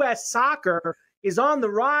of U.S. soccer is on the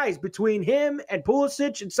rise between him and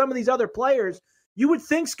Pulisic and some of these other players. You would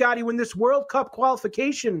think, Scotty, when this World Cup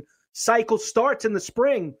qualification cycle starts in the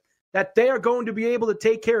spring, that they are going to be able to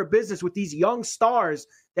take care of business with these young stars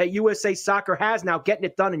that USA Soccer has now getting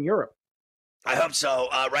it done in Europe. I hope so.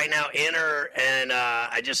 Right now, Inter and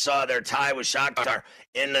I just saw their tie with Shakhtar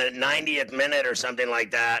in the 90th minute or something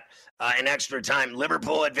like that in extra time.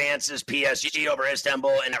 Liverpool advances PSG over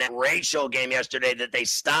Istanbul in a racial game yesterday that they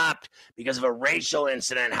stopped because of a racial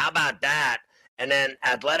incident. How about that? And then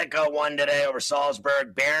Atletico won today over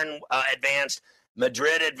Salzburg. Bayern advanced.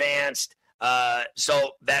 Madrid advanced.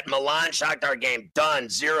 So that Milan-Shakhtar game, done,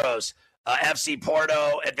 zeros. FC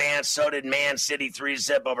Porto advanced. So did Man City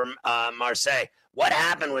 3-0 over Marseille. What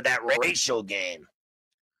happened with that racial game?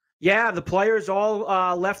 Yeah, the players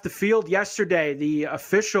all left the field yesterday. The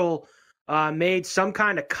official made some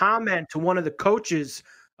kind of comment to one of the coaches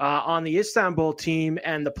on the Istanbul team,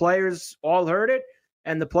 and the players all heard it.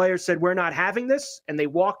 And the players said, we're not having this, and they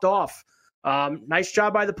walked off. Nice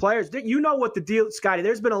job by the players. You know what the deal, Scotty.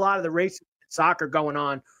 There's been a lot of the racism in soccer going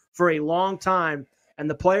on for a long time, and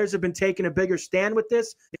the players have been taking a bigger stand with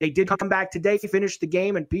this. They did come back today, finish the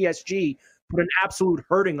game, and PSG put an absolute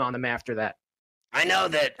hurting on them after that. I know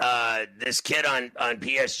that this kid on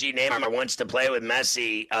PSG, Neymar, wants to play with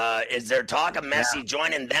Messi. Is there talk of Messi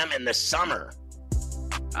joining them in the summer?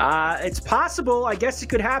 It's possible. I guess it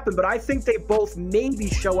could happen, but I think they both maybe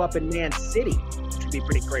show up in Man City, which would be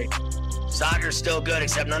pretty great. Soccer's still good,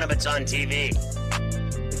 except none of it's on TV.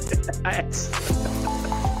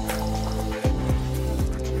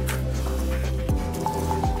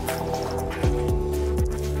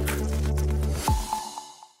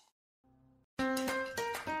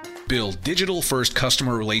 Build digital-first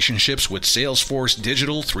customer relationships with Salesforce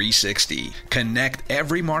Digital 360. Connect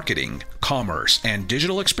every marketing, commerce, and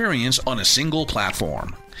digital experience on a single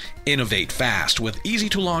platform. Innovate fast with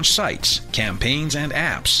easy-to-launch sites, campaigns, and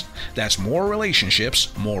apps. That's more relationships,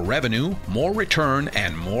 more revenue, more return,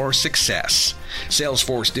 and more success.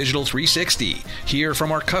 Salesforce Digital 360. Hear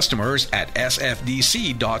from our customers at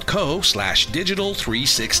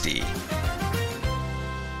sfdc.co/digital360.